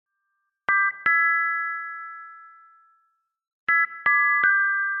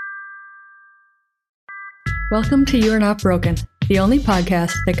Welcome to You Are Not Broken, the only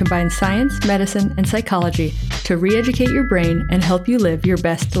podcast that combines science, medicine, and psychology to re-educate your brain and help you live your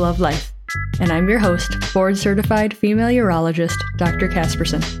best love life. And I'm your host, board-certified female urologist, Dr.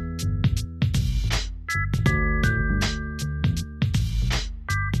 Casperson.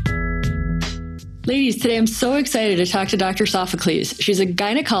 Ladies, today I'm so excited to talk to Dr. Sophocles. She's a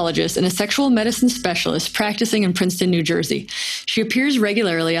gynecologist and a sexual medicine specialist practicing in Princeton, New Jersey. She appears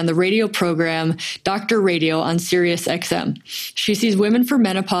regularly on the radio program Dr. Radio on Sirius XM. She sees women for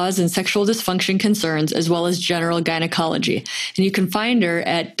menopause and sexual dysfunction concerns, as well as general gynecology. And you can find her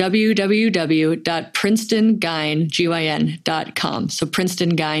at www.princetongyn.com. So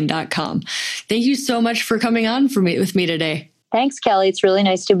princetongyn.com. Thank you so much for coming on with me today. Thanks, Kelly. It's really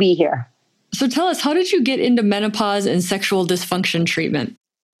nice to be here. So tell us, how did you get into menopause and sexual dysfunction treatment?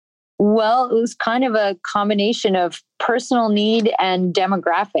 Well, it was kind of a combination of personal need and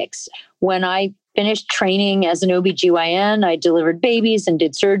demographics. When I finished training as an OBGYN, I delivered babies and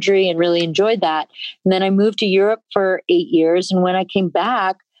did surgery and really enjoyed that. And then I moved to Europe for 8 years. And when I came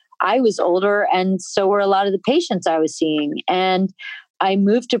back, I was older, and so were a lot of the patients I was seeing. And I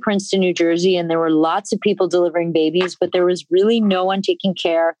moved to Princeton, New Jersey, and there were lots of people delivering babies, but there was really no one taking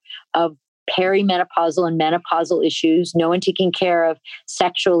care of perimenopausal and menopausal issues, no one taking care of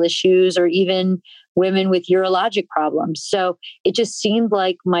sexual issues or even women with urologic problems. So it just seemed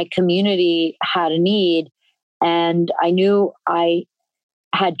like my community had a need, and I knew I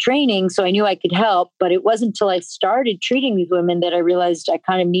had training, so I knew I could help, but it wasn't until I started treating these women that I realized I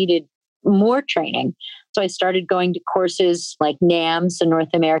kind of needed more training. So I started going to courses like NAMS, the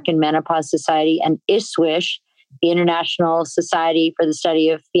North American Menopause Society, and ISWISH, the International Society for the Study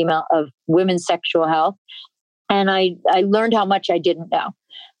of Women's Sexual Health. And I learned how much I didn't know.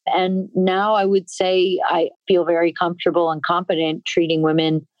 And now I would say I feel very comfortable and competent treating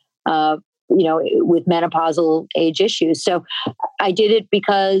women, with menopausal age issues. So I did it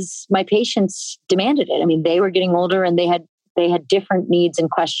because my patients demanded it. I mean, they were getting older and they had different needs and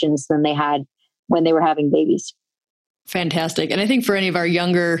questions than they had when they were having babies. Fantastic. And I think for any of our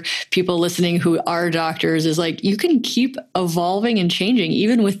younger people listening who are doctors is like, you can keep evolving and changing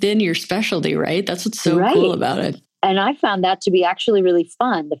even within your specialty, right? That's what's so cool about it. And I found that to be actually really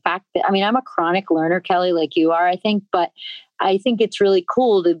fun. The fact that, I'm a chronic learner, Kelly, like you are, I think, but I think it's really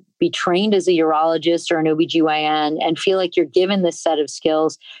cool to be trained as a urologist or an OBGYN and feel like you're given this set of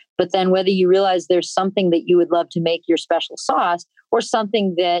skills. But then whether you realize there's something that you would love to make your special sauce or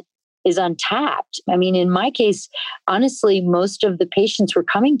something that is untapped. I mean, in my case, honestly, most of the patients were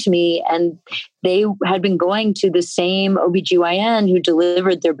coming to me and they had been going to the same OBGYN who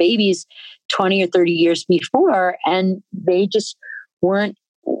delivered their babies 20 or 30 years before, and they just weren't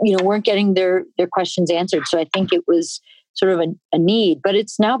getting their questions answered. So I think it was sort of a need, but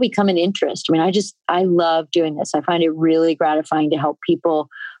it's now become an interest. I love doing this. I find it really gratifying to help people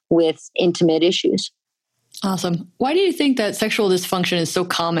with intimate issues. Awesome. Why do you think that sexual dysfunction is so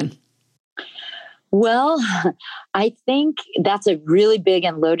common? Well, I think that's a really big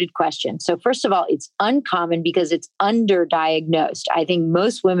and loaded question. So first of all, it's uncommon because it's underdiagnosed. I think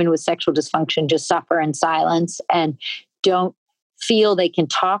most women with sexual dysfunction just suffer in silence and don't feel they can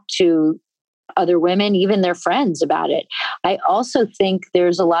talk to other women, even their friends, about it. I also think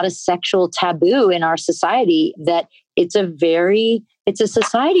there's a lot of sexual taboo in our society, that it's a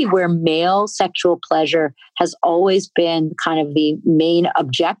society where male sexual pleasure has always been kind of the main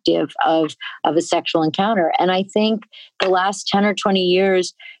objective of a sexual encounter. And I think the last 10 or 20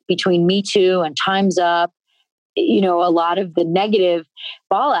 years between Me Too and Time's Up, a lot of the negative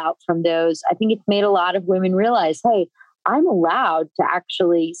fallout from those, I think it's made a lot of women realize, hey, I'm allowed to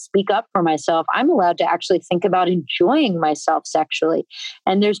actually speak up for myself. I'm allowed to actually think about enjoying myself sexually.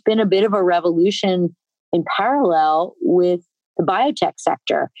 And there's been a bit of a revolution in parallel with the biotech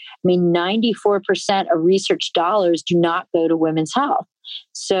sector. 94% of research dollars do not go to women's health.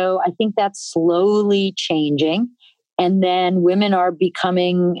 So I think that's slowly changing. And then women are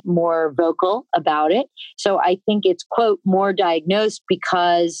becoming more vocal about it. So I think it's, quote, more diagnosed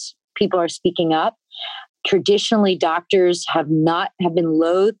because people are speaking up. Traditionally, doctors have been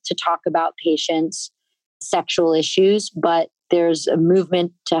loath to talk about patients' sexual issues, but there's a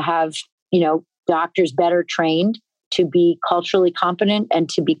movement to have, doctors better trained to be culturally competent and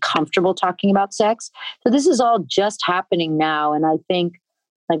to be comfortable talking about sex. So this is all just happening now. And I think,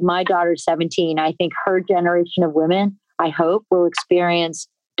 like, my daughter's 17, I think her generation of women, I hope, will experience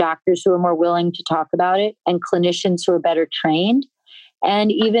doctors who are more willing to talk about it and clinicians who are better trained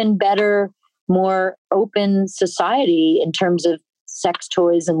and even better, more open society in terms of sex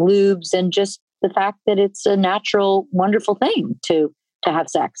toys and lubes and just the fact that it's a natural, wonderful thing to have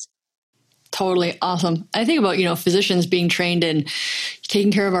sex. Totally awesome. I think about, physicians being trained in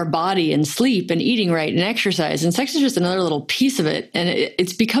taking care of our body and sleep and eating right and exercise. And sex is just another little piece of it. And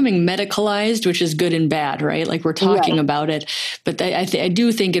it's becoming medicalized, which is good and bad, right? Like we're talking about it. But I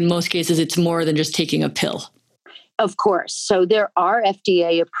do think in most cases, it's more than just taking a pill. Of course. So there are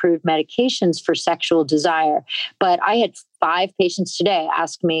FDA approved medications for sexual desire, but I had 5 patients today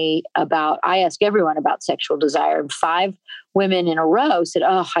I ask everyone about sexual desire, and 5 women in a row said,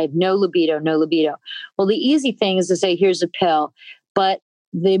 "Oh, I have no libido, no libido." Well, the easy thing is to say, here's a pill. But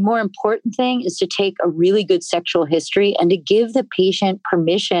the more important thing is to take a really good sexual history and to give the patient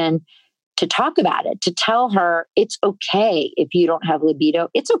permission to talk about it, to tell her it's okay if you don't have libido.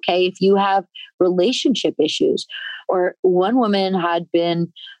 It's okay if you have relationship issues. Or one woman had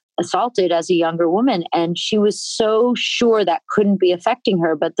been assaulted as a younger woman, and she was so sure that couldn't be affecting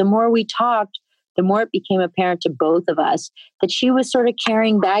her. But the more we talked, the more it became apparent to both of us that she was sort of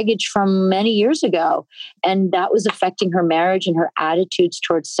carrying baggage from many years ago. And that was affecting her marriage and her attitudes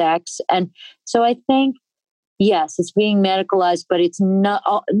towards sex. And so I think, yes, it's being medicalized, but it's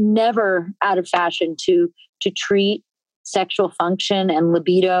never out of fashion to treat sexual function and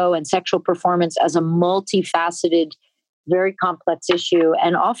libido and sexual performance as a multifaceted, very complex issue.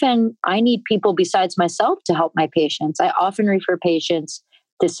 And often I need people besides myself to help my patients. I often refer patients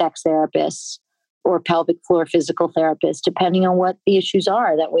to sex therapists or pelvic floor physical therapists, depending on what the issues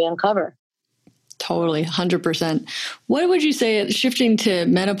are that we uncover. Totally, 100%. What would you say, shifting to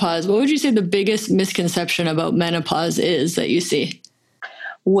menopause, what would you say the biggest misconception about menopause is that you see?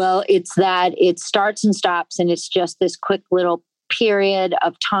 Well, it's that it starts and stops, and it's just this quick little period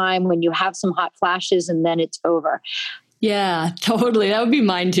of time when you have some hot flashes and then it's over. Yeah, totally. That would be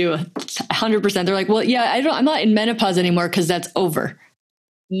mine too. 100%. They're like, well, yeah, I'm not in menopause anymore because that's over.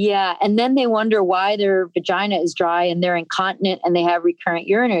 Yeah. And then they wonder why their vagina is dry and they're incontinent and they have recurrent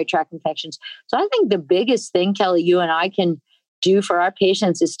urinary tract infections. So I think the biggest thing, Kelly, you and I can do for our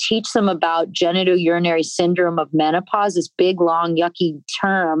patients is teach them about genitourinary syndrome of menopause, this big, long, yucky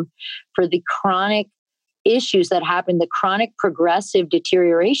term for the chronic issues that happen, the chronic progressive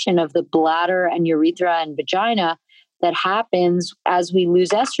deterioration of the bladder and urethra and vagina that happens as we lose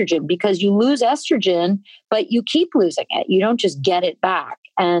estrogen, because you lose estrogen, but you keep losing it. You don't just get it back.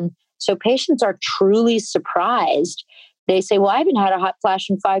 And so patients are truly surprised. They say, well, I haven't had a hot flash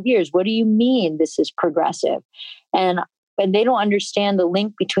in 5 years. What do you mean this is progressive? And they don't understand the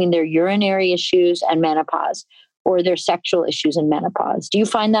link between their urinary issues and menopause, or their sexual issues and menopause. Do you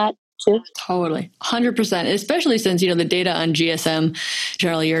find that too? Totally. 100%. Especially since, the data on GSM,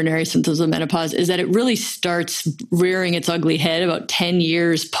 general urinary symptoms of menopause, is that it really starts rearing its ugly head about 10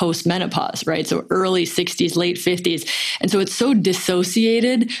 years post-menopause, right? So early 60s, late 50s. And so it's so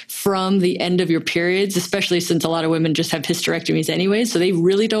dissociated from the end of your periods, especially since a lot of women just have hysterectomies anyway. So they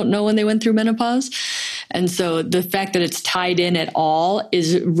really don't know when they went through menopause. And so the fact that it's tied in at all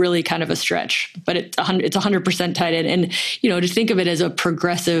is really kind of a stretch, but it's 100% tied in. And, to think of it as a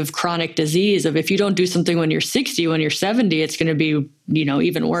progressive chronic disease of if you don't do something when you're 60, when you're 70, it's going to be,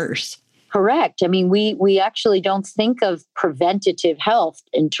 even worse. Correct. I mean, we actually don't think of preventative health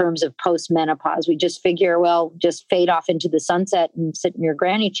in terms of post-menopause. We just figure, well, just fade off into the sunset and sit in your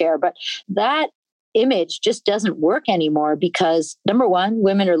granny chair. But that image just doesn't work anymore because, number one,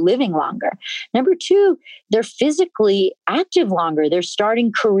 women are living longer. Number two, they're physically active longer. They're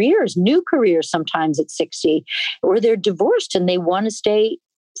starting careers, new careers sometimes at 60, or they're divorced and they want to stay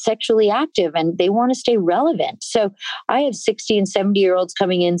sexually active and they want to stay relevant. So I have 60 and 70-year-olds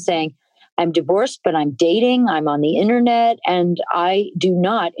coming in saying, I'm divorced, but I'm dating, I'm on the internet, and I do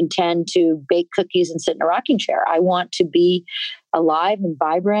not intend to bake cookies and sit in a rocking chair. I want to be alive and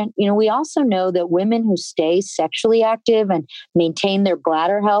vibrant. We also know that women who stay sexually active and maintain their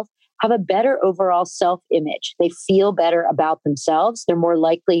bladder health have a better overall self-image. They feel better about themselves. They're more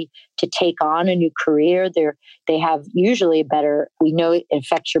likely to take on a new career. They have usually a better, we know it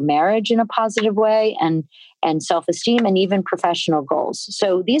affects your marriage in a positive way, and self-esteem and even professional goals.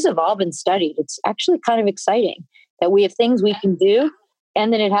 So these have all been studied. It's actually kind of exciting that we have things we can do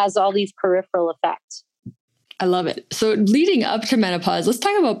and then it has all these peripheral effects. I love it. So leading up to menopause, let's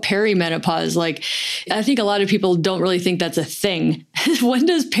talk about perimenopause. I think a lot of people don't really think that's a thing. When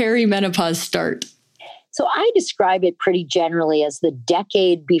does perimenopause start? So I describe it pretty generally as the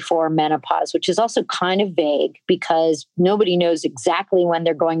decade before menopause, which is also kind of vague because nobody knows exactly when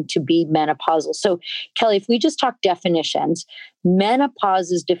they're going to be menopausal. So Kelly, if we just talk definitions,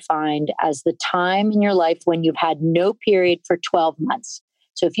 menopause is defined as the time in your life when you've had no period for 12 months.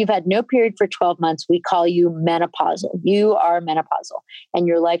 So if you've had no period for 12 months, we call you menopausal. You are menopausal. And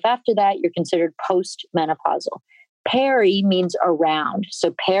your life after that, you're considered post-menopausal. Peri means around.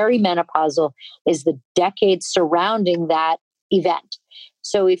 So perimenopausal is the decade surrounding that event.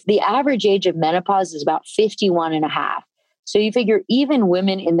 So if the average age of menopause is about 51 and a half, so you figure even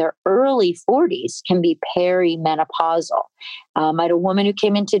women in their early 40s can be perimenopausal. I had a woman who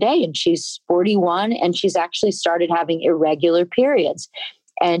came in today and she's 41 and she's actually started having irregular periods.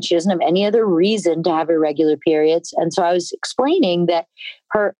 And she doesn't have any other reason to have irregular periods. And so I was explaining that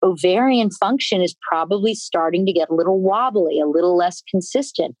her ovarian function is probably starting to get a little wobbly, a little less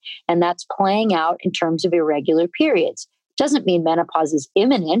consistent. And that's playing out in terms of irregular periods. Doesn't mean menopause is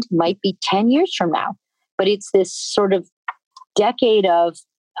imminent, might be 10 years from now. But it's this sort of decade of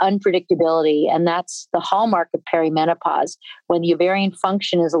unpredictability. And that's the hallmark of perimenopause, when the ovarian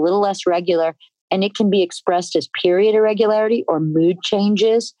function is a little less regular, and it can be expressed as period irregularity or mood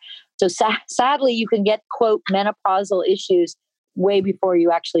changes. So sadly, you can get, quote, menopausal issues way before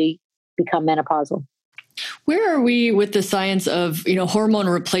you actually become menopausal. Where are we with the science of, hormone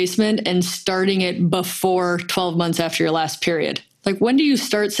replacement and starting it before 12 months after your last period? Like, when do you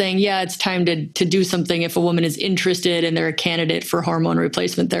start saying, yeah, it's time to do something if a woman is interested and they're a candidate for hormone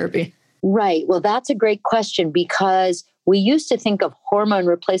replacement therapy? Right. Well, that's a great question, because we used to think of hormone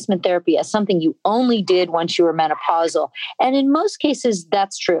replacement therapy as something you only did once you were menopausal. And in most cases,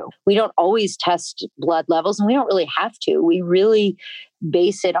 that's true. We don't always test blood levels, and we don't really have to. We really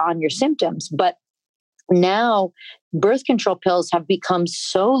base it on your symptoms. But now birth control pills have become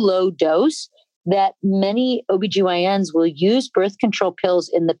so low dose that many OBGYNs will use birth control pills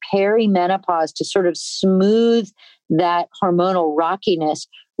in the perimenopause to sort of smooth that hormonal rockiness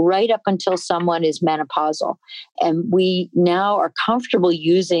right up until someone is menopausal. And we now are comfortable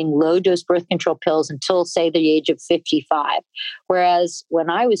using low dose birth control pills until, say, the age of 55. Whereas when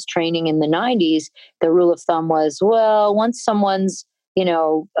I was training in the 90s, the rule of thumb was, well, once someone's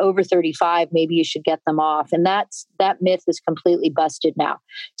over 35, maybe you should get them off. And that myth is completely busted now.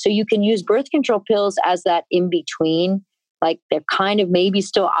 So you can use birth control pills as that in between. Like, they're kind of maybe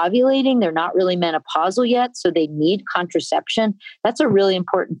still ovulating. They're not really menopausal yet, so they need contraception. That's a really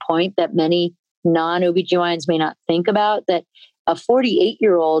important point that many non-OBGYNs may not think about, that a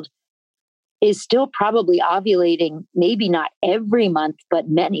 48-year-old is still probably ovulating, maybe not every month, but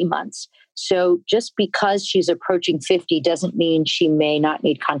many months. So just because she's approaching 50 doesn't mean she may not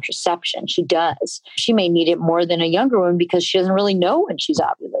need contraception. She does. She may need it more than a younger one because she doesn't really know when she's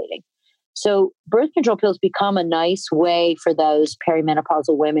ovulating. So birth control pills become a nice way for those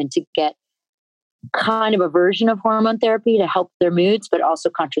perimenopausal women to get kind of a version of hormone therapy to help their moods, but also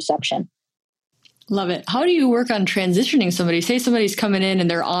contraception. Love it. How do you work on transitioning somebody? Say somebody's coming in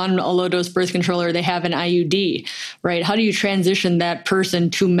and they're on a low-dose birth control or they have an IUD, right? How do you transition that person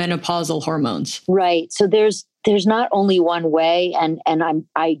to menopausal hormones? Right. So there's not only one way, and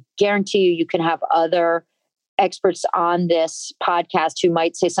I guarantee you can have other experts on this podcast who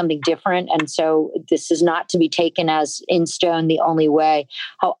might say something different. And so this is not to be taken as in stone the only way.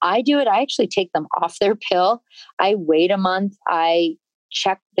 How I do it, I actually take them off their pill. I wait a month. I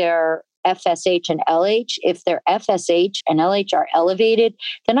check their FSH and LH. If their FSH and LH are elevated,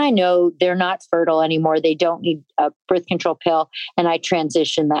 then I know they're not fertile anymore. They don't need a birth control pill, and I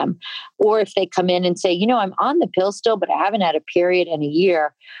transition them. Or if they come in and say, I'm on the pill still, but I haven't had a period in a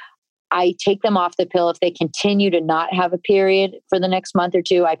year, I take them off the pill. If they continue to not have a period for the next month or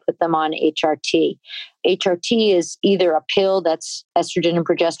two, I put them on HRT. HRT is either a pill that's estrogen and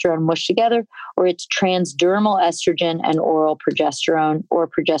progesterone mushed together, or it's transdermal estrogen and oral progesterone, or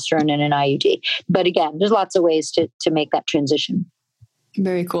progesterone and an IUD. But again, there's lots of ways to make that transition.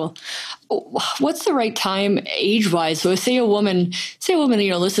 Very cool. What's the right time age-wise? So say a woman,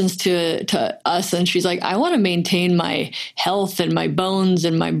 listens to us and she's like, I want to maintain my health and my bones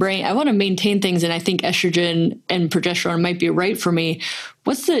and my brain. I want to maintain things. And I think estrogen and progesterone might be right for me.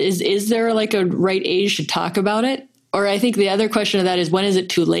 Is there like a right age to talk about it? Or I think the other question of that is, when is it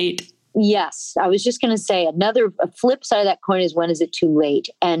too late? Yes, I was just going to say a flip side of that coin is, when is it too late?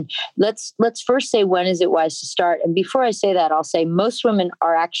 And let's first say, when is it wise to start? And before I say that, I'll say most women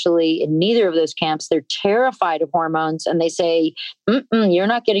are actually in neither of those camps. They're terrified of hormones, and they say, you're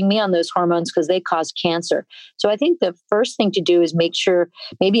not getting me on those hormones because they cause cancer. So I think the first thing to do is make sure,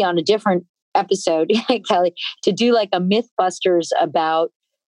 maybe on a different episode, Kelly, to do like a Mythbusters about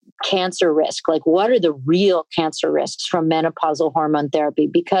cancer risk. Like, what are the real cancer risks from menopausal hormone therapy?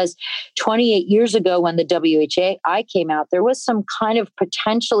 Because 28 years ago, when the WHI came out, there was some kind of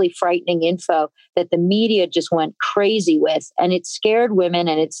potentially frightening info that the media just went crazy with, and it scared women,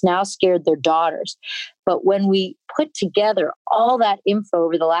 and it's now scared their daughters. But when we put together all that info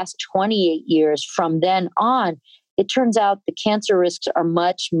over the last 28 years from then on, it turns out the cancer risks are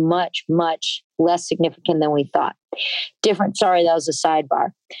much, much, much less significant than we thought. Sorry, that was a sidebar,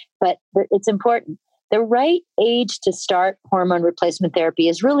 but it's important. The right age to start hormone replacement therapy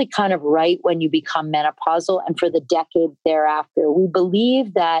is really kind of right when you become menopausal and for the decade thereafter. We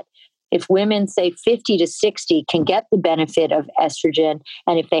believe that if women, say 50 to 60, can get the benefit of estrogen,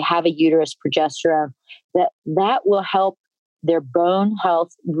 and if they have a uterus, progesterone, that will help their bone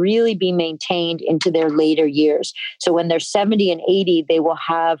health really be maintained into their later years. So when they're 70 and 80, they will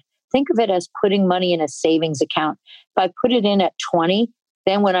think of it as putting money in a savings account. If I put it in at 20,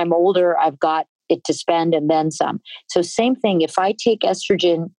 then when I'm older, I've got it to spend and then some. So same thing, if I take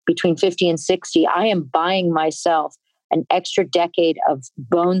estrogen between 50 and 60, I am buying myself an extra decade of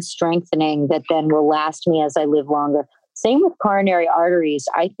bone strengthening that then will last me as I live longer. Same with coronary arteries.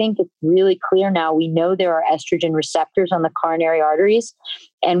 I think it's really clear now. We know there are estrogen receptors on the coronary arteries.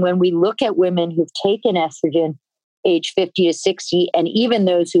 And when we look at women who've taken estrogen age 50 to 60, and even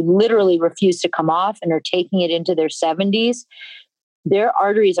those who literally refuse to come off and are taking it into their 70s, their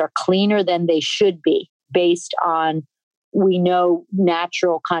arteries are cleaner than they should be based on, we know,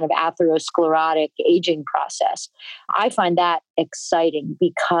 natural kind of atherosclerotic aging process. I find that exciting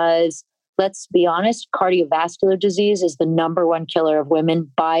because, let's be honest, cardiovascular disease is the number one killer of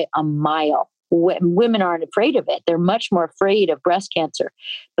women by a mile. Women aren't afraid of it. They're much more afraid of breast cancer.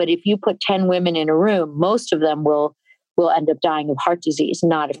 But if you put 10 women in a room, most of them will end up dying of heart disease,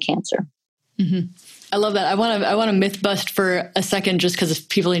 not of cancer. Mm-hmm. I love that. I want to myth bust for a second, just because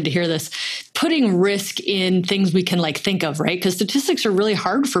people need to hear this. Putting risk in things we can think of, right? Because statistics are really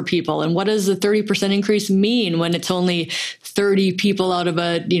hard for people. And what does the 30% increase mean when it's only 30 people out of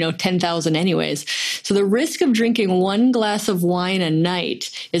 10,000 anyways? So the risk of drinking one glass of wine a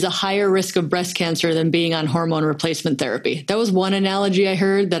night is a higher risk of breast cancer than being on hormone replacement therapy. That was one analogy I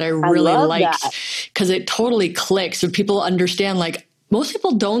heard that I really liked, because it totally clicks. So people understand, most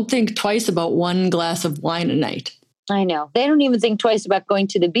people don't think twice about one glass of wine a night. I know. They don't even think twice about going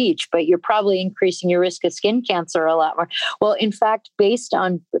to the beach, but you're probably increasing your risk of skin cancer a lot more. Well, in fact,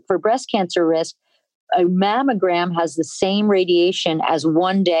 for breast cancer risk, a mammogram has the same radiation as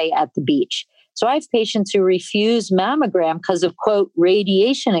one day at the beach. So I have patients who refuse mammogram because of, quote,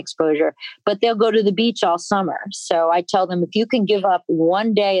 radiation exposure, but they'll go to the beach all summer. So I tell them, if you can give up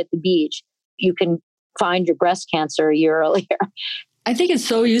one day at the beach, you can find your breast cancer a year earlier. I think it's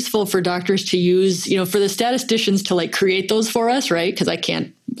so useful for doctors to use, for the statisticians to create those for us, right? Because I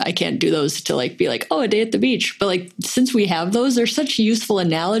can't do those to be a day at the beach. But since we have those, they're such useful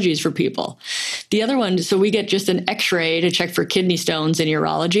analogies for people. The other one, so we get just an X-ray to check for kidney stones in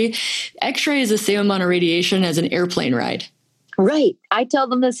urology. X-ray is the same amount of radiation as an airplane ride. Right. I tell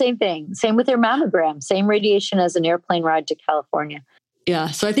them the same thing. Same with their mammogram. Same radiation as an airplane ride to California.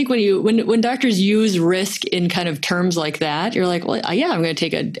 Yeah. So I think when doctors use risk in kind of terms like that, you're like, well, yeah, I'm going to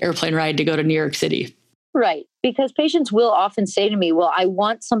take an airplane ride to go to New York City. Right. Because patients will often say to me, well, I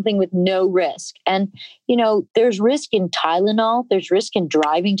want something with no risk. And, there's risk in Tylenol. There's risk in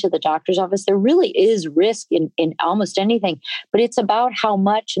driving to the doctor's office. There really is risk in almost anything, but it's about how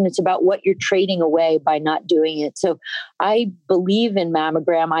much, and it's about what you're trading away by not doing it. So I believe in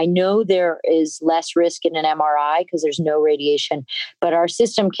mammogram. I know there is less risk in an MRI because there's no radiation, but our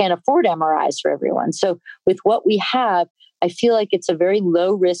system can't afford MRIs for everyone. So with what we have, I feel like it's a very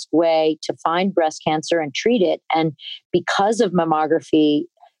low risk way to find breast cancer and treat it. And because of mammography,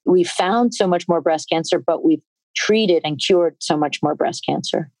 we found so much more breast cancer, but we've treated and cured so much more breast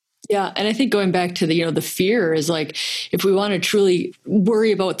cancer. Yeah. And I think going back to the fear is if we want to truly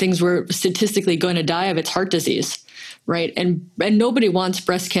worry about things we're statistically going to die of, it's heart disease, right? And nobody wants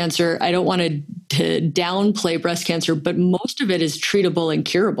breast cancer. I don't want to downplay breast cancer, but most of it is treatable and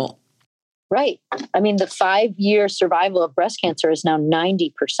curable. Right. I mean, the 5-year survival of breast cancer is now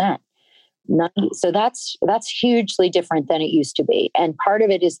 90%. So that's hugely different than it used to be. And part of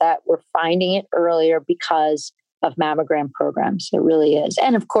it is that we're finding it earlier because of mammogram programs. It really is.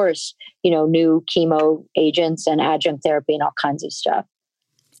 And of course, new chemo agents and adjunct therapy and all kinds of stuff.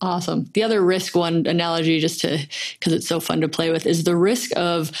 Awesome. The other risk one analogy, because it's so fun to play with, is the risk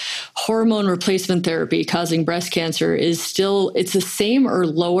of hormone replacement therapy causing breast cancer it's the same or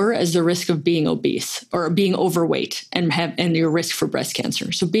lower as the risk of being obese or being overweight and your risk for breast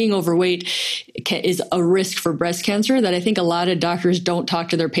cancer. So being overweight is a risk for breast cancer that I think a lot of doctors don't talk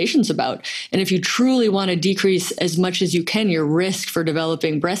to their patients about. And if you truly want to decrease as much as you can your risk for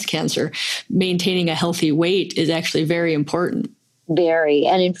developing breast cancer, maintaining a healthy weight is actually very important. Very.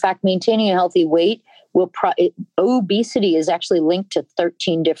 And in fact, maintaining a healthy weight obesity is actually linked to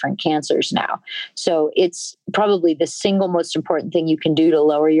 13 different cancers now. So it's probably the single most important thing you can do to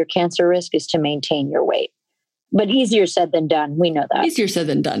lower your cancer risk is to maintain your weight. But easier said than done. We know that. Easier said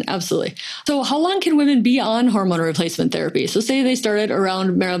than done. Absolutely. So how long can women be on hormone replacement therapy? So say they started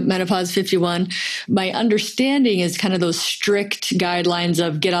around menopause 51. My understanding is kind of those strict guidelines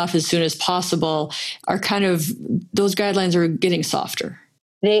of get off as soon as possible are kind of, those guidelines are getting softer.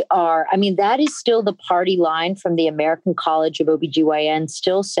 They are. I mean, that is still the party line from the American College of OBGYN,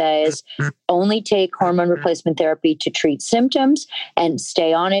 still says only take hormone replacement therapy to treat symptoms and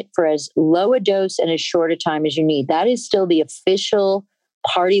stay on it for as low a dose and as short a time as you need. That is still the official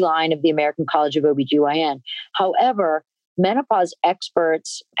party line of the American College of OBGYN. However, menopause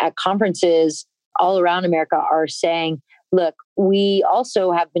experts at conferences all around America are saying, look, we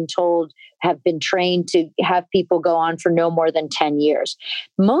also have been trained to have people go on for no more than 10 years.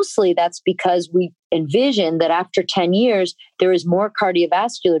 Mostly that's because we envision that after 10 years, there is more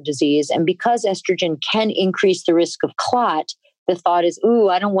cardiovascular disease. And because estrogen can increase the risk of clot, the thought is,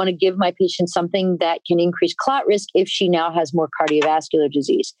 I don't want to give my patient something that can increase clot risk if she now has more cardiovascular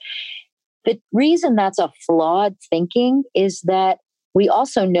disease. The reason that's a flawed thinking is that we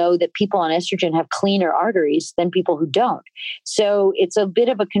also know that people on estrogen have cleaner arteries than people who don't. So it's a bit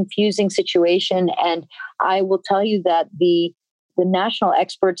of a confusing situation. And I will tell you that the national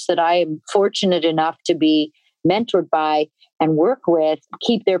experts that I am fortunate enough to be mentored by and work with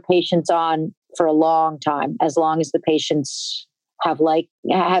keep their patients on for a long time, as long as the patients have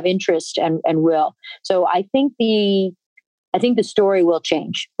interest and will. So I think the story will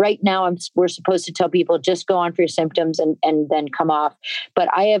change. Right now, we're supposed to tell people just go on for your symptoms and then come off. But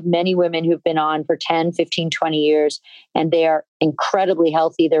I have many women who've been on for 10, 15, 20 years, and they are incredibly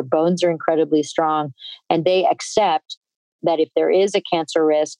healthy. Their bones are incredibly strong. And they accept that if there is a cancer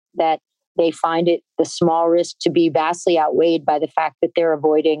risk, that they find the small risk to be vastly outweighed by the fact that they're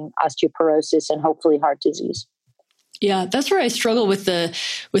avoiding osteoporosis and hopefully heart disease. Yeah, that's where I struggle with the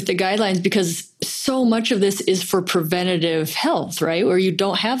guidelines, because so much of this is for preventative health, right? Where you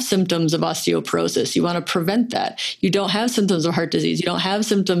don't have symptoms of osteoporosis. You want to prevent that. You don't have symptoms of heart disease. You don't have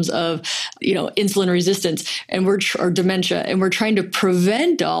symptoms of, insulin resistance or dementia. And we're trying to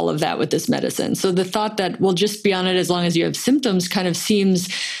prevent all of that with this medicine. So the thought that we'll just be on it as long as you have symptoms kind of seems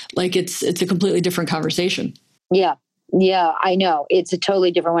like it's a completely different conversation. Yeah. Yeah, I know. It's a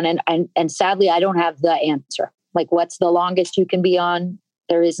totally different one. And sadly, I don't have the answer. Like, what's the longest you can be on?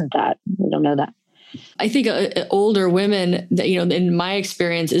 There isn't that. We don't know that. I think older women, in my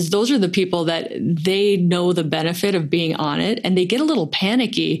experience, is those are the people that they know the benefit of being on it, and they get a little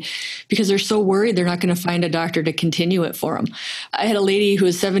panicky because they're so worried they're not going to find a doctor to continue it for them. I had a lady who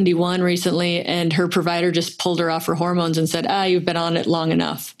was 71 recently, and her provider just pulled her off her hormones and said, you've been on it long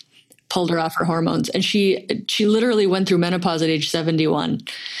enough. Pulled her off her hormones. And she literally went through menopause at age 71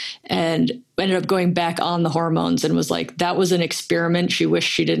 and ended up going back on the hormones, and was like, that was an experiment she wished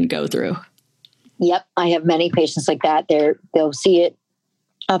she didn't go through. Yep. I have many patients like that. They'll see it.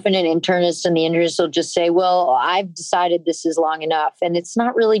 Often an internist, and the internist will just say, well, I've decided this is long enough. And it's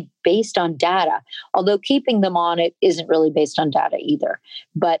not really based on data, although keeping them on it isn't really based on data either.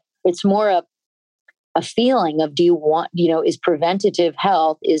 But it's more a feeling of, do you want, is preventative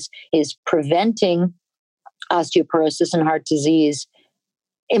health, is preventing osteoporosis and heart disease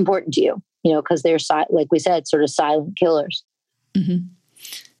important to you, because they're, like we said, sort of silent killers. Mm-hmm.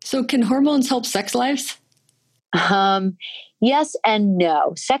 So can hormones help sex lives? Yes and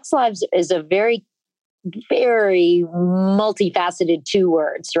no. Sex lives is a very, very multifaceted two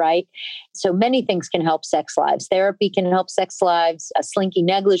words, right? So many things can help sex lives. Therapy can help sex lives. A slinky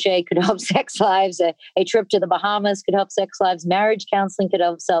negligee could help sex lives. A trip to the Bahamas could help sex lives. Marriage counseling could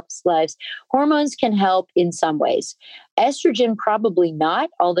help sex lives. Hormones can help in some ways. Estrogen, probably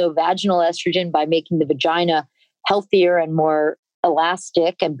not, although vaginal estrogen, by making the vagina healthier and more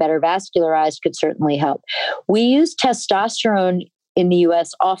elastic and better vascularized, could certainly help. We use testosterone in the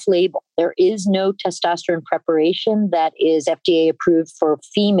US off-label. There is no testosterone preparation that is FDA approved for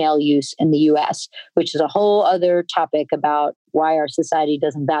female use in the US, which is a whole other topic about why our society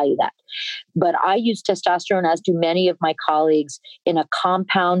doesn't value that. But I use testosterone, as do many of my colleagues, in a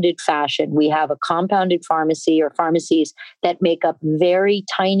compounded fashion. We have a compounded pharmacy, or pharmacies, that make up very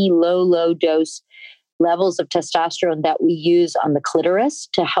tiny, low dose levels of testosterone that we use on the clitoris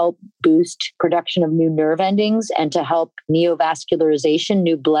to help boost production of new nerve endings and to help neovascularization,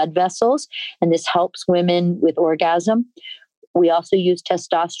 new blood vessels. And this helps women with orgasm. We also use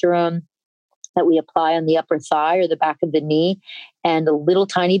testosterone that we apply on the upper thigh or the back of the knee. And a little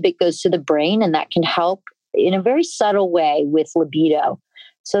tiny bit goes to the brain, and that can help in a very subtle way with libido.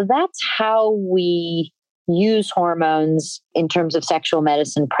 So that's how we use hormones in terms of sexual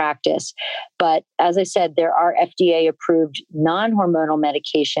medicine practice. But as I said, there are FDA approved non-hormonal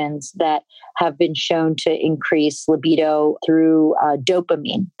medications that have been shown to increase libido through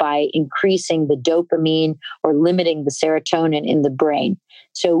dopamine by increasing the dopamine or limiting the serotonin in the brain.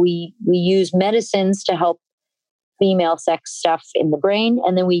 So we use medicines to help female sex stuff in the brain,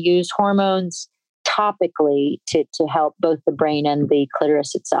 and then we use hormones topically to help both the brain and the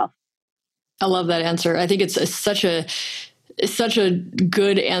clitoris itself. I love that answer. I think it's such a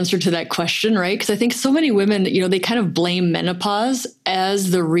good answer to that question, right? Because I think so many women, they kind of blame menopause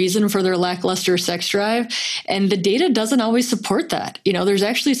as the reason for their lackluster sex drive. And the data doesn't always support that. There's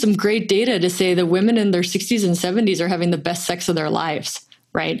actually some great data to say that women in their 60s and 70s are having the best sex of their lives.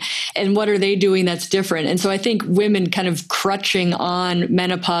 Right. And what are they doing that's different? And so I think women kind of crutching on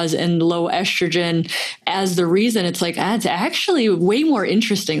menopause and low estrogen as the reason, it's like, it's actually way more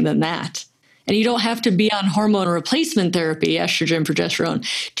interesting than that. And you don't have to be on hormone replacement therapy, estrogen, progesterone,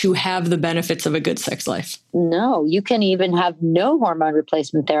 to have the benefits of a good sex life. No, you can even have no hormone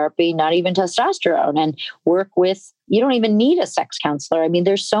replacement therapy, not even testosterone, and work with, you don't even need a sex counselor. I mean,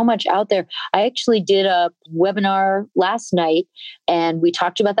 there's so much out there. I actually did a webinar last night and we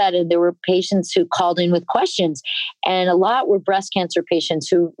talked about that. And there were patients who called in with questions, and a lot were breast cancer patients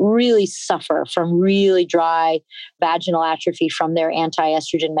who really suffer from really dry vaginal atrophy from their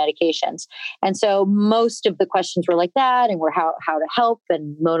anti-estrogen medications. And so most of the questions were like that, and were how to help,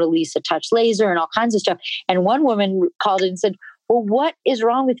 and Mona Lisa touch laser and all kinds of stuff. And one woman called in and said, well, what is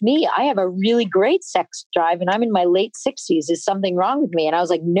wrong with me? I have a really great sex drive and I'm in my late 60s. Is something wrong with me? And I was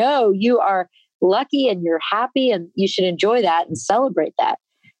like, no, you are lucky and you're happy and you should enjoy that and celebrate that.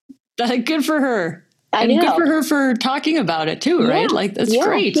 Good for her. I know. Good for her for talking about it too, right? Like, that's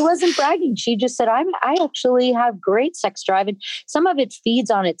great. She wasn't bragging. She just said, I actually have great sex drive. And some of it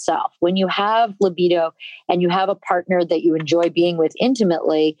feeds on itself. When you have libido and you have a partner that you enjoy being with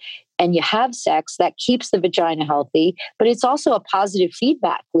intimately, and you have sex, that keeps the vagina healthy, but it's also a positive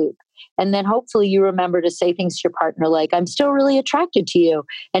feedback loop. And then hopefully you remember to say things to your partner like, I'm still really attracted to you.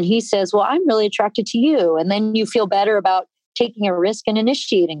 And he says, well, I'm really attracted to you. And then you feel better about taking a risk and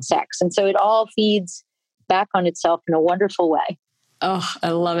initiating sex. And so it all feeds back on itself in a wonderful way. Oh, I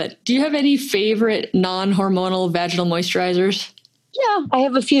love it. Do you have any favorite non-hormonal vaginal moisturizers? Yeah, I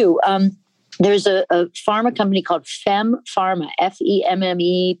have a few. There's a pharma company called Femme Pharma,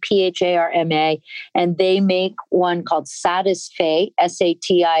 FEMMEPHARMA, and they make one called Satisfait,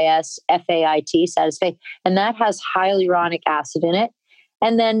 SATISFAIT, Satisfait, and that has hyaluronic acid in it.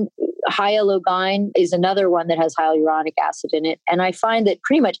 And then Hyalogine is another one that has hyaluronic acid in it. And I find that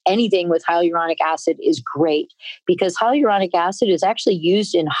pretty much anything with hyaluronic acid is great because hyaluronic acid is actually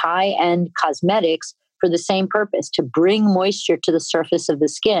used in high-end cosmetics for the same purpose, to bring moisture to the surface of the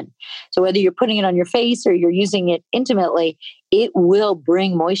skin. So whether you're putting it on your face or you're using it intimately, it will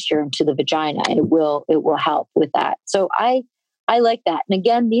bring moisture into the vagina. It will help with that. So I like that. And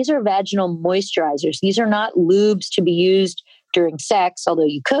again, these are vaginal moisturizers. These are not lubes to be used during sex, although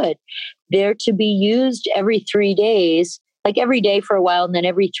you could. They're to be used every 3 days, like every day for a while, and then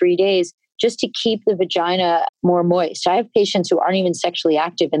every 3 days, just to keep the vagina more moist. I have patients who aren't even sexually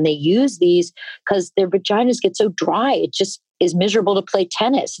active and they use these because their vaginas get so dry. It just is miserable to play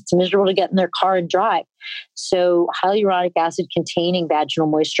tennis. It's miserable to get in their car and drive. So hyaluronic acid containing vaginal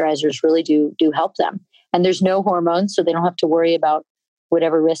moisturizers really do help them. And there's no hormones, so they don't have to worry about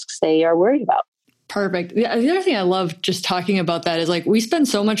whatever risks they are worried about. Perfect. The other thing I love just talking about that is like we spend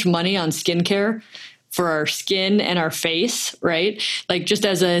so much money on skincare for our skin and our face, right? Like just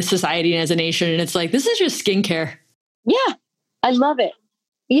as a society and as a nation. And it's like, this is just skincare. Yeah, I love it.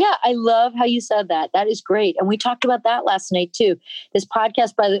 Yeah, I love how you said that. That is great. And we talked about that last night too. This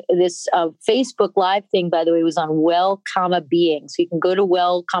podcast, this Facebook Live thing, by the way, was on Well, Being. So you can go to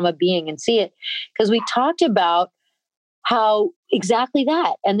Well, Being and see it because we talked about how exactly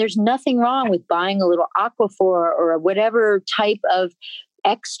that. And there's nothing wrong with buying a little Aquaphor or whatever type of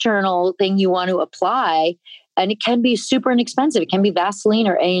external thing you want to apply. And it can be super inexpensive. It can be Vaseline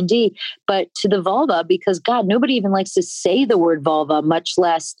or A&D, but to the vulva, because God, nobody even likes to say the word vulva, much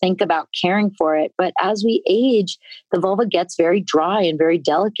less think about caring for it. But as we age, the vulva gets very dry and very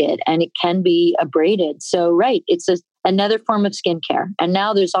delicate and it can be abraded. So, right, it's another form of skincare. And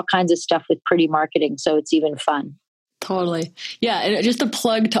now there's all kinds of stuff with pretty marketing. So it's even fun. Totally. Yeah. And just a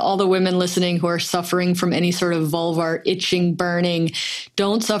plug to all the women listening who are suffering from any sort of vulvar itching, burning.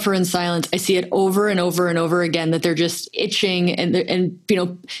 Don't suffer in silence. I see it over and over and over again that they're just itching and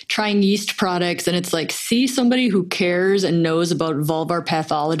trying yeast products. And it's like, see somebody who cares and knows about vulvar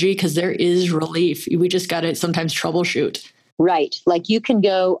pathology because there is relief. We just got to sometimes troubleshoot. Right. Like you can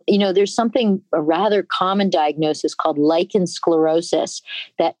go, there's a rather common diagnosis called lichen sclerosis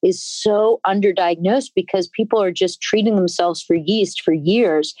that is so underdiagnosed because people are just treating themselves for yeast for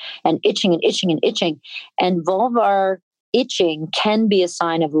years and itching and itching and itching. And vulvar itching can be a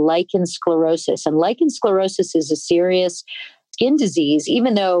sign of lichen sclerosis. And lichen sclerosis is a serious skin disease.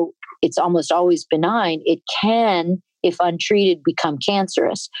 Even though it's almost always benign, it can, if untreated, become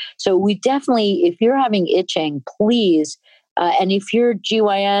cancerous. So we definitely, if you're having itching, please, and if your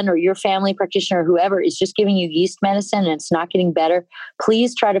GYN or your family practitioner or whoever is just giving you yeast medicine and it's not getting better,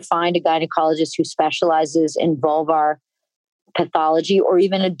 please try to find a gynecologist who specializes in vulvar pathology or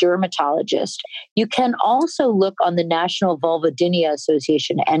even a dermatologist. You can also look on the National Vulvodynia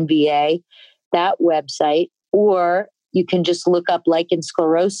Association, NVA, that website, or you can just look up lichen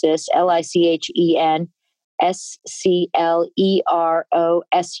sclerosis, LICHENSCLEROSUS,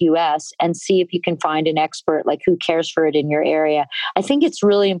 and see if you can find an expert, like who cares for it in your area. I think it's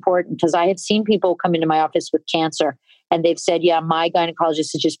really important because I have seen people come into my office with cancer and they've said, yeah, my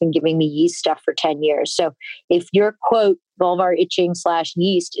gynecologist has just been giving me yeast stuff for 10 years. So if your quote, vulvar itching /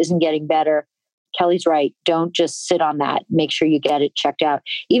 yeast isn't getting better, Kelly's right. Don't just sit on that. Make sure you get it checked out.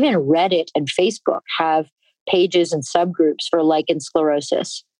 Even Reddit and Facebook have pages and subgroups for lichen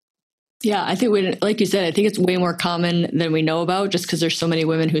sclerosis. Yeah, I think, like you said, I think it's way more common than we know about just because there's so many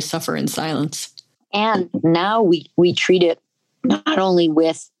women who suffer in silence. And now we treat it not only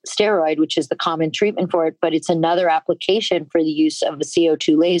with steroid, which is the common treatment for it, but it's another application for the use of a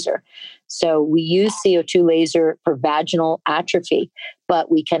CO2 laser. So we use CO2 laser for vaginal atrophy,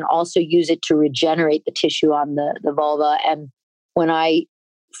 but we can also use it to regenerate the tissue on the vulva. And when I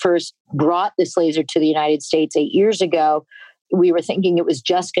first brought this laser to the United States 8 years ago, we were thinking it was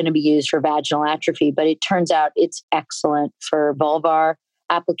just going to be used for vaginal atrophy, but it turns out it's excellent for vulvar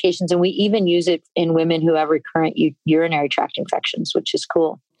applications. And we even use it in women who have recurrent urinary tract infections, which is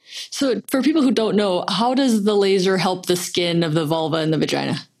cool. So for people who don't know, how does the laser help the skin of the vulva and the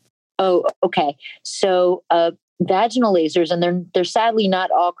vagina? Oh, okay. So vaginal lasers, and they're sadly not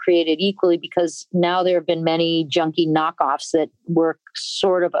all created equally because now there have been many junky knockoffs that work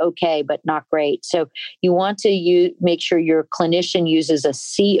sort of okay, but not great. So you want to make sure your clinician uses a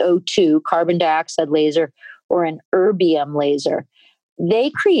CO2, carbon dioxide laser, or an erbium laser.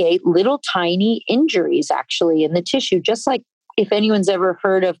 They create little tiny injuries actually in the tissue, just like if anyone's ever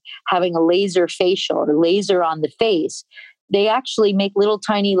heard of having a laser facial or laser on the face, they actually make little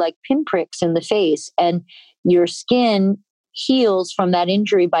tiny like pinpricks in the face, and your skin heals from that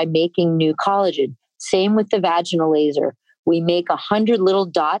injury by making new collagen. Same with the vaginal laser. We make 100 little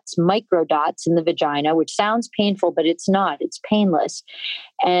dots, micro dots in the vagina, which sounds painful, but it's not. It's painless.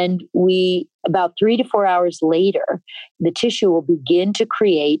 And about 3 to 4 hours later, the tissue will begin to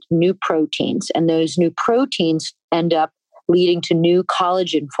create new proteins. And those new proteins end up leading to new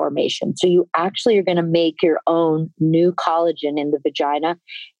collagen formation. So you actually are going to make your own new collagen in the vagina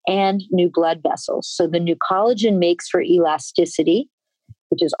and new blood vessels. So the new collagen makes for elasticity,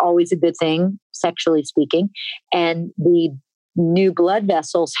 which is always a good thing, sexually speaking. And the new blood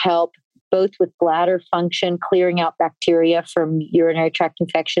vessels help both with bladder function, clearing out bacteria from urinary tract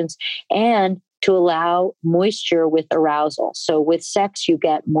infections, and to allow moisture with arousal. So with sex, you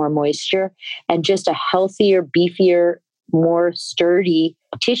get more moisture and just a healthier, beefier, more sturdy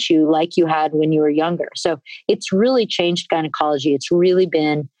tissue like you had when you were younger. So it's really changed gynecology. It's really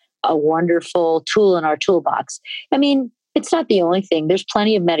been a wonderful tool in our toolbox. I mean, it's not the only thing. There's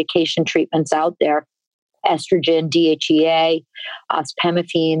plenty of medication treatments out there, estrogen, DHEA,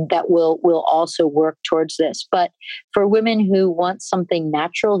 ospemifene, that will also work towards this. But for women who want something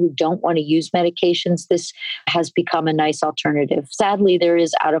natural, who don't want to use medications, this has become a nice alternative. Sadly, there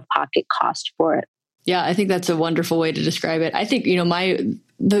is out-of-pocket cost for it. Yeah, I think that's a wonderful way to describe it. I think,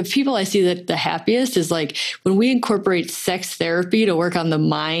 the people I see that the happiest is like when we incorporate sex therapy to work on the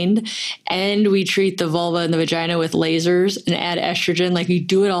mind and we treat the vulva and the vagina with lasers and add estrogen, like we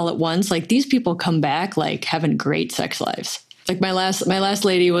do it all at once. Like these people come back like having great sex lives. Like my last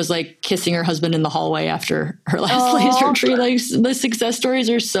lady was like kissing her husband in the hallway after her last laser treat. Like the success stories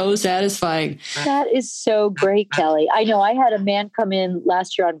are so satisfying. That is so great, Kelly. I know I had a man come in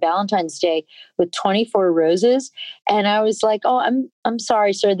last year on Valentine's Day with 24 roses. And I was like, oh, I'm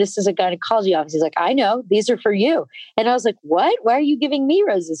sorry, sir. This is a gynecology office. He's like, I know, these are for you. And I was like, what? Why are you giving me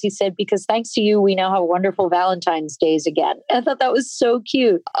roses? He said, because thanks to you, we now have wonderful Valentine's Days again. I thought that was so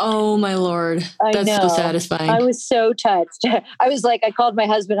cute. Oh my Lord. That's so satisfying. I was so touched. I was like, I called my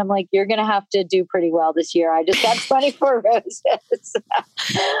husband. I'm like, you're going to have to do pretty well this year. I just got 24 roses.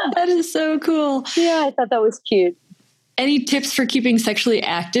 That is so cool. Yeah, I thought that was cute. Any tips for keeping sexually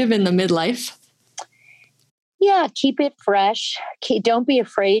active in the midlife? Yeah, keep it fresh. Don't be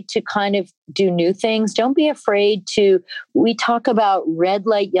afraid to kind of do new things. Don't be afraid we talk about red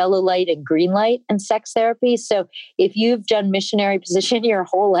light, yellow light, and green light in sex therapy. So if you've done missionary position your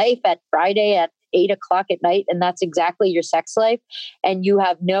whole life at Friday at 8 o'clock at night, and that's exactly your sex life, and you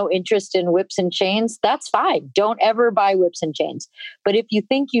have no interest in whips and chains, that's fine. Don't ever buy whips and chains. But if you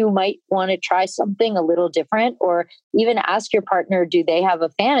think you might want to try something a little different, or even ask your partner, do they have a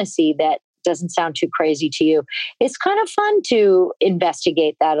fantasy that doesn't sound too crazy to you? It's kind of fun to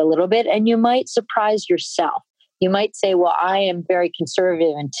investigate that a little bit, and you might surprise yourself. You might say, well, I am very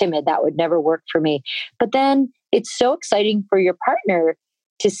conservative and timid. That would never work for me. But then it's so exciting for your partner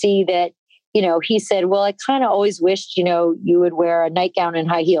to see that, he said, well, I kind of always wished, you would wear a nightgown and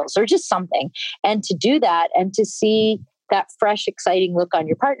high heels or just something. And to do that and to see that fresh, exciting look on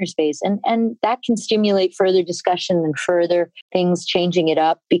your partner's face. And that can stimulate further discussion and further things changing it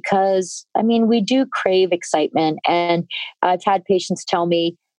up, because, we do crave excitement. And I've had patients tell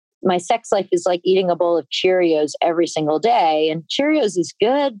me, my sex life is like eating a bowl of Cheerios every single day. And Cheerios is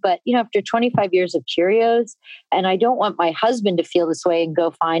good, but after 25 years of Cheerios, and I don't want my husband to feel this way and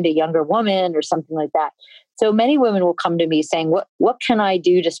go find a younger woman or something like that. So many women will come to me saying, what can I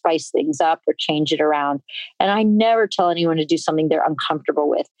do to spice things up or change it around? And I never tell anyone to do something they're uncomfortable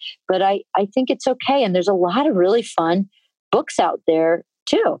with. But I think it's okay. And there's a lot of really fun books out there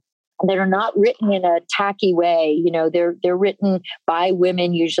too, that are not written in a tacky way. They're written by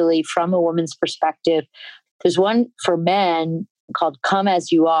women, usually from a woman's perspective. There's one for men called Come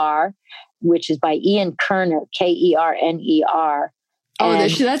As You Are, which is by Ian Kerner, Kerner. Oh,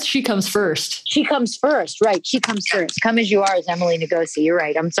 that's She Comes First. She Comes First, right. She Comes First. Come As You Are is Emily Nagosi. You're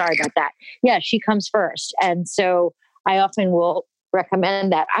right. I'm sorry about that. Yeah, She Comes First. And so I often will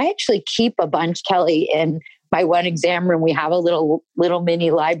recommend that. I actually keep a bunch, Kelly, in my one exam room. We have a little mini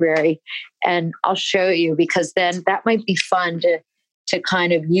library, and I'll show you, because then that might be fun to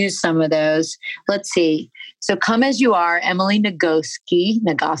kind of use some of those. Let's see. So Come As You Are, Emily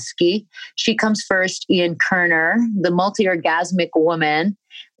Nagoski. She Comes First, Ian Kerner. The Multi-Orgasmic Woman.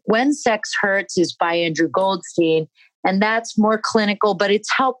 When Sex Hurts is by Andrew Goldstein. And that's more clinical, but it's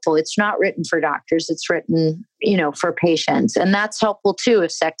helpful. It's not written for doctors. It's written, for patients. And that's helpful too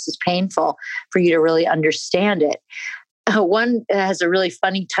if sex is painful, for you to really understand it. One has a really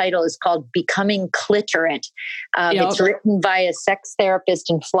funny title. Is called Becoming Clitorate. It's written by a sex therapist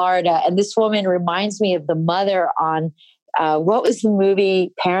in Florida. And this woman reminds me of the mother on, what was the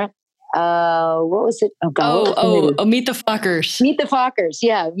movie Parent? What was it? Meet the Fockers. Meet the Fockers.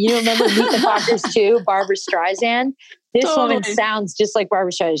 Yeah. You remember Meet the Fockers too? Barbara Streisand. This woman sounds just like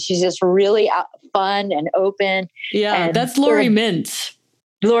Barbara Streisand. She's just really fun and open. Yeah. And that's Lori Mintz.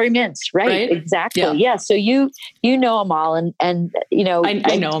 Lori Mintz, right? Exactly. Yeah. So you know them all, and I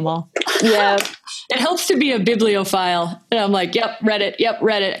know them all. Yeah. It helps to be a bibliophile. And I'm like, read it,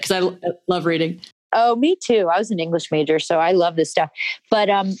 because I love reading. Oh, me too. I was an English major, so I love this stuff. But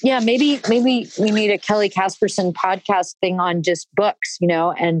maybe we need a Kelly Casperson podcast thing on just books,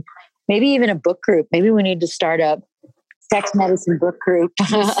 and maybe even a book group. Maybe we need to start a sex medicine book group.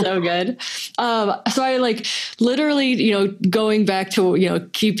 So good. So I literally, going back to,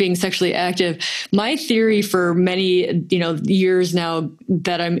 keeping sexually active, my theory for many, years now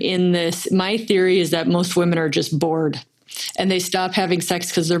that I'm in this, my theory is that most women are just bored. And they stop having sex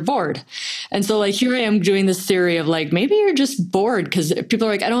because they're bored. And so here I am doing this theory of maybe you're just bored, because people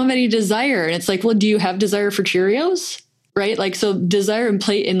are like, I don't have any desire. And it's like, well, do you have desire for Cheerios? Right? So desire and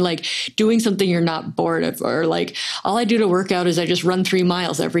play in doing something you're not bored of, or all I do to work out is I just run 3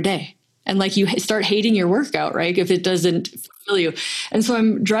 miles every day. And you start hating your workout, right? If it doesn't fulfill you. And so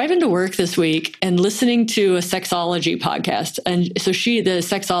I'm driving to work this week and listening to a sexology podcast. And so she's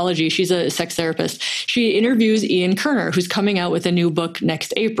a sex therapist. She interviews Ian Kerner, who's coming out with a new book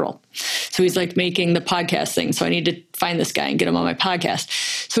next April. So he's making the podcast thing. So I need to find this guy and get him on my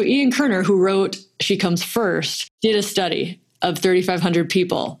podcast. So Ian Kerner, who wrote She Comes First, did a study of 3,500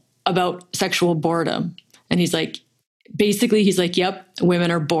 people about sexual boredom. And he's like, yep,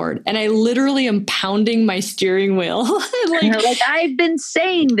 women are bored. And I literally am pounding my steering wheel. I've been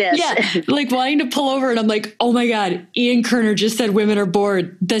saying this. Yeah. Wanting to pull over. And I'm like, oh my God, Ian Kerner just said women are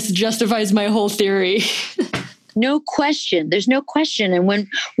bored. This justifies my whole theory. No question. There's no question. And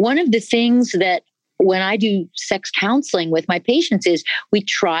one of the things that when I do sex counseling with my patients is we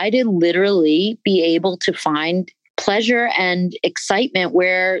try to literally be able to find pleasure and excitement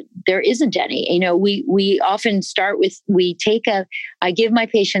where there isn't any. We often start with, I give my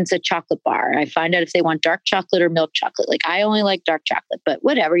patients a chocolate bar. I find out if they want dark chocolate or milk chocolate. I only like dark chocolate, but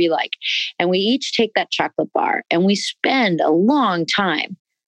whatever you like. And we each take that chocolate bar and we spend a long time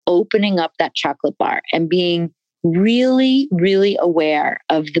opening up that chocolate bar and being really, really aware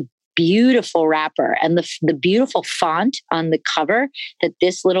of the beautiful wrapper and the beautiful font on the cover that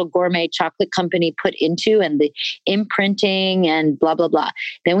this little gourmet chocolate company put into, and the imprinting and blah, blah, blah.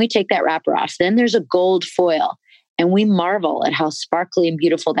 Then we take that wrapper off. Then there's a gold foil, and we marvel at how sparkly and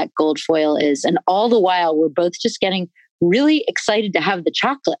beautiful that gold foil is. And all the while, we're both just getting really excited to have the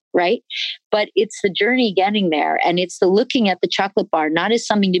chocolate, right? But it's the journey getting there. And it's the looking at the chocolate bar, not as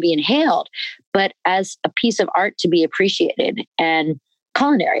something to be inhaled, but as a piece of art to be appreciated, and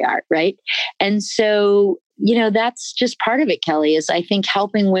culinary art, right? And so, that's just part of it, Kelly, is I think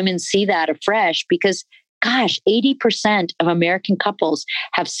helping women see that afresh, because gosh, 80% of American couples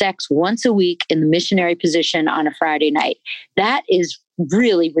have sex once a week in the missionary position on a Friday night. That is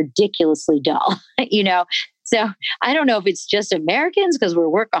really ridiculously dull, So I don't know if it's just Americans because we're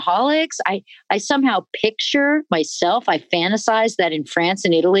workaholics. I somehow picture myself, I fantasize that in France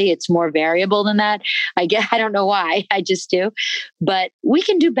and Italy, it's more variable than that. I don't know why, I just do. But we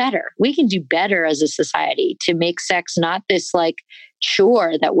can do better. We can do better as a society to make sex not this like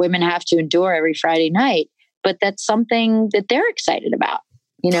chore that women have to endure every Friday night, but that's something that they're excited about.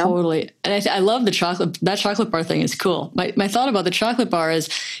 Totally. And I love that chocolate bar thing is cool. My thought about the chocolate bar is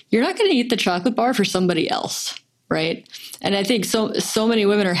you're not going to eat the chocolate bar for somebody else, right? And I think so many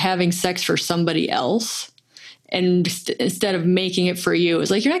women are having sex for somebody else. And instead of making it for you, it's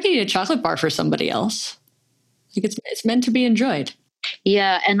like, you're not going to eat a chocolate bar for somebody else. Like it's meant to be enjoyed.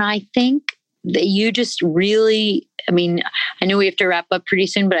 Yeah. And I think that you just really, I know we have to wrap up pretty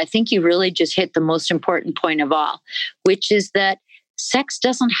soon, but I think you really just hit the most important point of all, which is that sex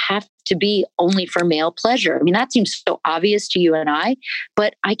doesn't have to be only for male pleasure. That seems so obvious to you and I,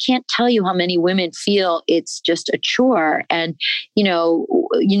 but I can't tell you how many women feel it's just a chore. And,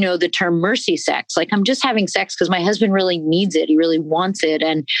 the term mercy sex, like I'm just having sex because my husband really needs it. He really wants it.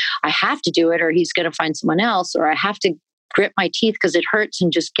 And I have to do it or he's going to find someone else, or I have to grit my teeth because it hurts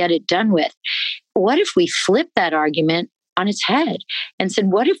and just get it done with. What if we flip that argument on its head and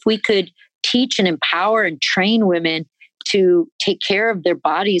said, what if we could teach and empower and train women to take care of their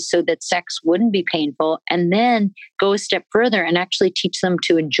bodies so that sex wouldn't be painful, and then go a step further and actually teach them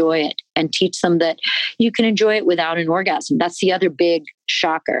to enjoy it and teach them that you can enjoy it without an orgasm. That's the other big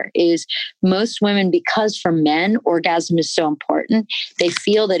shocker is most women, because for men, orgasm is so important. They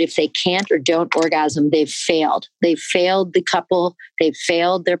feel that if they can't or don't orgasm, they've failed. They've failed the couple. They've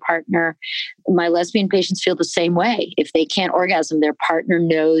failed their partner. My lesbian patients feel the same way. If they can't orgasm, their partner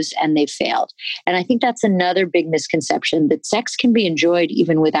knows and they've failed. And I think that's another big misconception, that sex can be enjoyed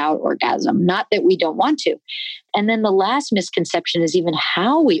even without orgasm. Not that we don't want to. And then the last misconception is even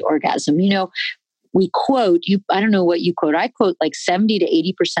how we orgasm. We quote, I don't know what you quote. I quote like 70 to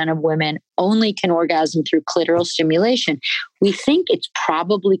 80% of women only can orgasm through clitoral stimulation. We think it's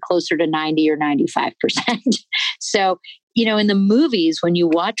probably closer to 90 or 95%. So, in the movies, when you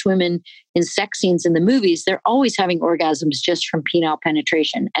watch women in sex scenes in the movies, they're always having orgasms just from penile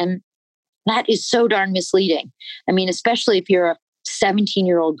penetration. And that is so darn misleading. Especially if you're a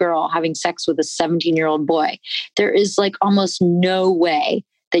 17-year-old girl having sex with a 17-year-old boy, there is like almost no way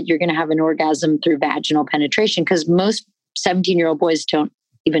that you're going to have an orgasm through vaginal penetration, because most 17-year-old boys don't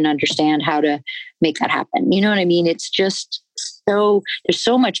even understand how to make that happen. You know what I mean? It's just there's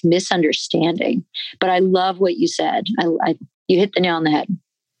so much misunderstanding. But I love what you said. You hit the nail on the head.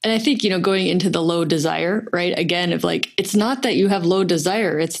 And I think, going into the low desire, right? Again, if like, it's not that you have low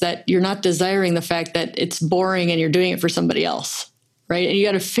desire, it's that you're not desiring the fact that it's boring and you're doing it for somebody else. Right. And you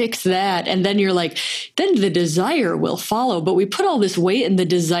got to fix that. And then you're like, then the desire will follow. But we put all this weight in the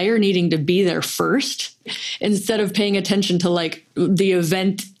desire needing to be there first, instead of paying attention to like the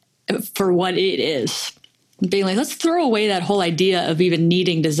event for what it is. Being like, let's throw away that whole idea of even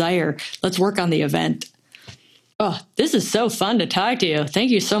needing desire. Let's work on the event. Oh, this is so fun to talk to you.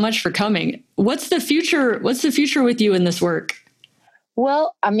 Thank you so much for coming. What's the future? What's the future with you in this work?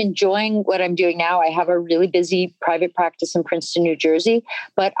 Well, I'm enjoying what I'm doing now. I have a really busy private practice in Princeton, New Jersey,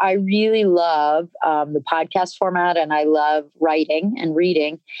 but I really love the podcast format, and I love writing and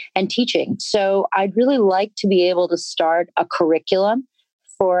reading and teaching. So I'd really like to be able to start a curriculum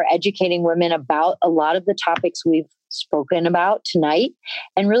for educating women about a lot of the topics we've spoken about tonight,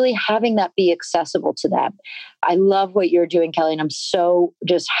 and really having that be accessible to them. I love what you're doing, Kelly, and I'm so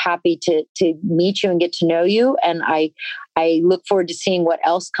just happy to meet you and get to know you. And I look forward to seeing what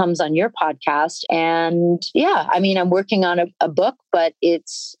else comes on your podcast. And yeah, I'm working on a book, but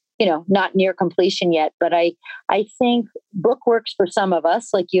it's, not near completion yet. But I think book works for some of us,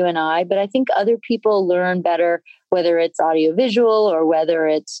 like you and I, but I think other people learn better, whether it's audiovisual or whether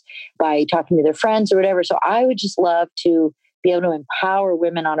it's by talking to their friends or whatever. So I would just love to be able to empower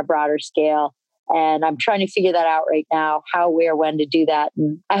women on a broader scale. And I'm trying to figure that out right now, how, where, when to do that.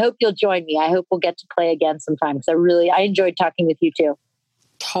 And I hope you'll join me. I hope we'll get to play again sometime because I enjoyed talking with you too.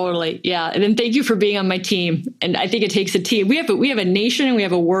 Totally. Yeah. And then thank you for being on my team. And I think it takes a team. We have a nation and we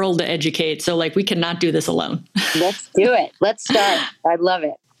have a world to educate. So like we cannot do this alone. Let's do it. Let's start. I love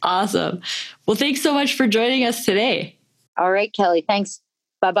it. Awesome. Well, thanks so much for joining us today. All right, Kelly. Thanks.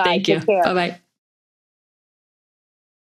 Bye-bye. Thank you. Bye-bye.